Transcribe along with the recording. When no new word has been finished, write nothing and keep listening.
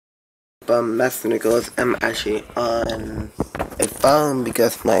Master Nicholas. I'm actually on a phone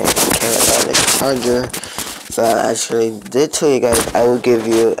because my camera's on a charger. So I actually did tell you guys I will give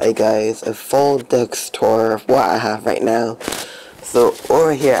you a full desk tour of what I have right now. So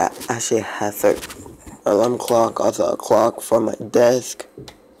over here I actually have an alarm clock, also a clock for my desk.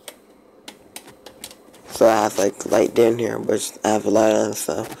 So I have like light down here, which I have a light on,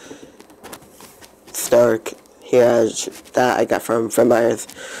 so it's dark. Here that I got from Fred Meyers.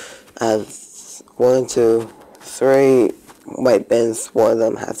 I have 1, 2, 3 white bins. One of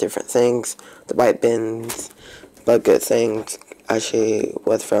them has different things. The white bins, bucket things, actually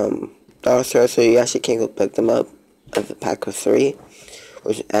was from Dollar Store, so you actually can go pick them up as a pack of 3,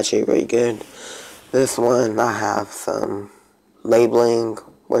 which is actually really good. This one I have some labeling,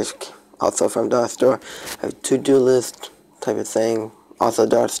 which also from Dollar Store. I have a to-do list type of thing, also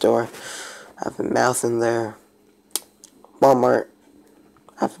Dollar Store. I have a mouse in there. Walmart.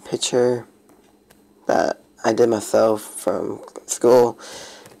 I have a picture that I did myself from school.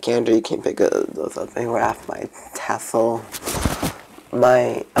 Candy, you can pick those up anywhere. I have my tassel. I'm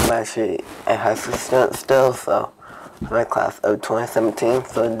actually a high school student still, so I'm in class of 2017.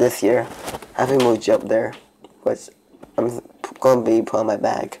 So this year, I haven't moved up there, which I'm going to be putting in my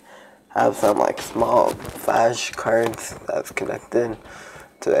bag. I have some like small flash cards that's connected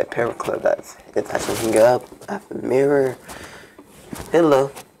to a paperclip that's actually can go up. I have a mirror.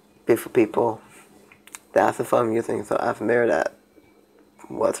 Hello, beautiful people. That's the phone I'm using, so I have a mirror that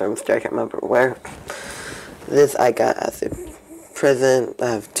was from I can't remember where. This I got as a present.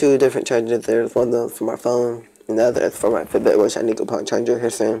 I have 2 different chargers. There's one of them for my phone, and the other is for my Fitbit, which I need to go put on charger here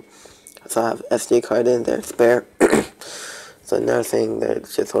soon. So I have SD card in there, spare. So another thing, they're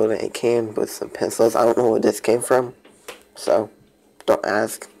just holding a can with some pencils. I don't know where this came from, so don't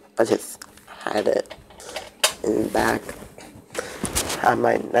ask. I just had it in the back. Have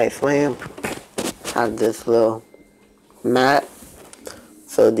my nice lamp. Have this little mat,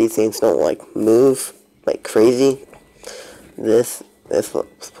 so these things don't like move like crazy. This is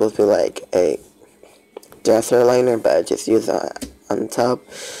supposed to be like a dresser liner, but I just use it on top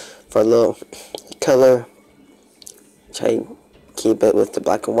for a little color. Try to keep it with the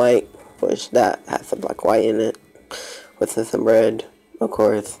black and white, which that has the black and white in it, with some red, of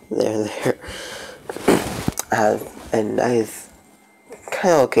course. There. I have a nice,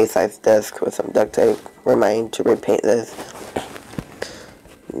 kind of okay sized desk with some duct tape. Remind to repaint this.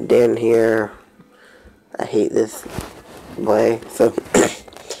 Down here, I hate this way, so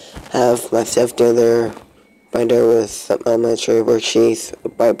have my stuff down there. Binder with some elementary worksheets,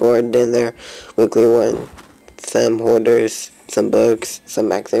 whiteboard in there, weekly one, some holders, some books, some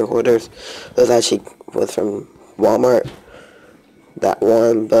magazine holders. Those actually was from Walmart. That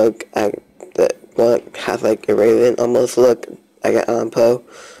one book, that one has like a raven almost look. I got on Poe.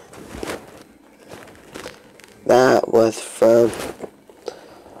 That was from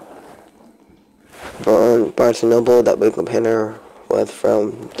Barnes & Noble. That weekly planner was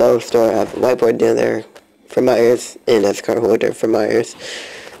from Dollar Store. I have a whiteboard down there for Myers, and that's a card holder for Myers.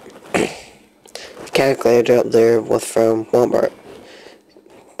 The calculator up there was from Walmart.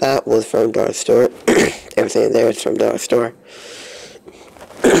 That was from Dollar Store. Everything there is from Dollar Store.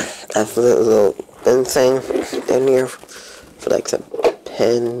 I have a little bin thing down here for like some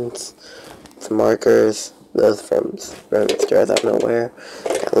pens, some markers. Those from stores out of nowhere.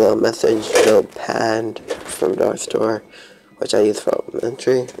 Got a little message notepad from Dollar Store, which I use for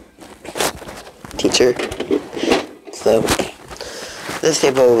elementary teacher. So this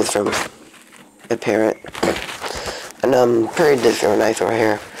table was from a parent, and I'm pretty disorganized over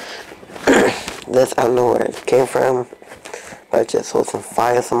here. This I don't know where it came from, but I just hold some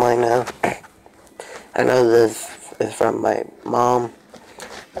files of mine now. I know this is from my mom.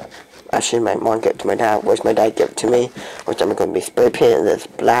 Actually, my mom gave it to my dad, which my dad gave it to me, which I'm going to be spray painting this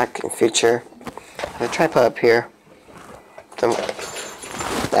black in future. I have a tripod up here. So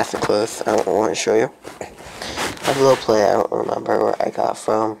that's the close. I don't want to show you. I have a little plate I don't remember where I got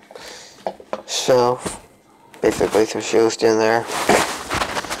from. Shelf. Basically some shoes in there.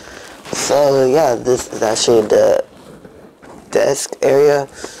 So yeah, this is actually the desk area.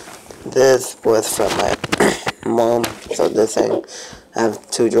 This was from my mom. So this thing, I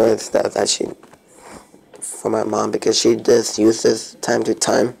have 2 drawers that's actually for my mom because she does use this time to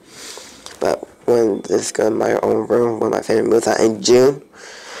time. But when this goes in my own room, when my family moves out in June,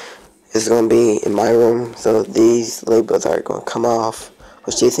 it's going to be in my room. So these labels are going to come off,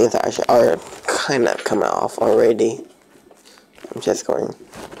 which these things actually are kind of coming off already. I'm just going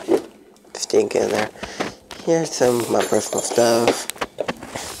to stick in there. Here's some of my personal stuff,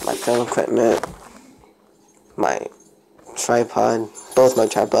 my film equipment, my tripod, both my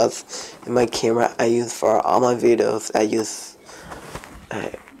tripods, and my camera I use for all my videos. I use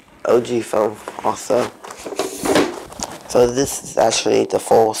OG phone also. So this is actually the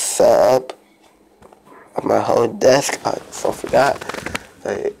full setup of my whole desk. I so forgot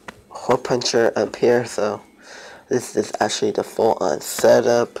a hole puncher up here. So this is actually the full on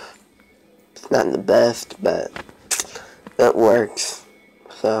setup. It's not the best, but it works.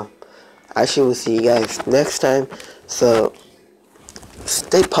 So I will see you guys next time. So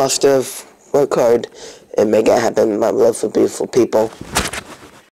stay positive, work hard, and make it happen, my love for beautiful people.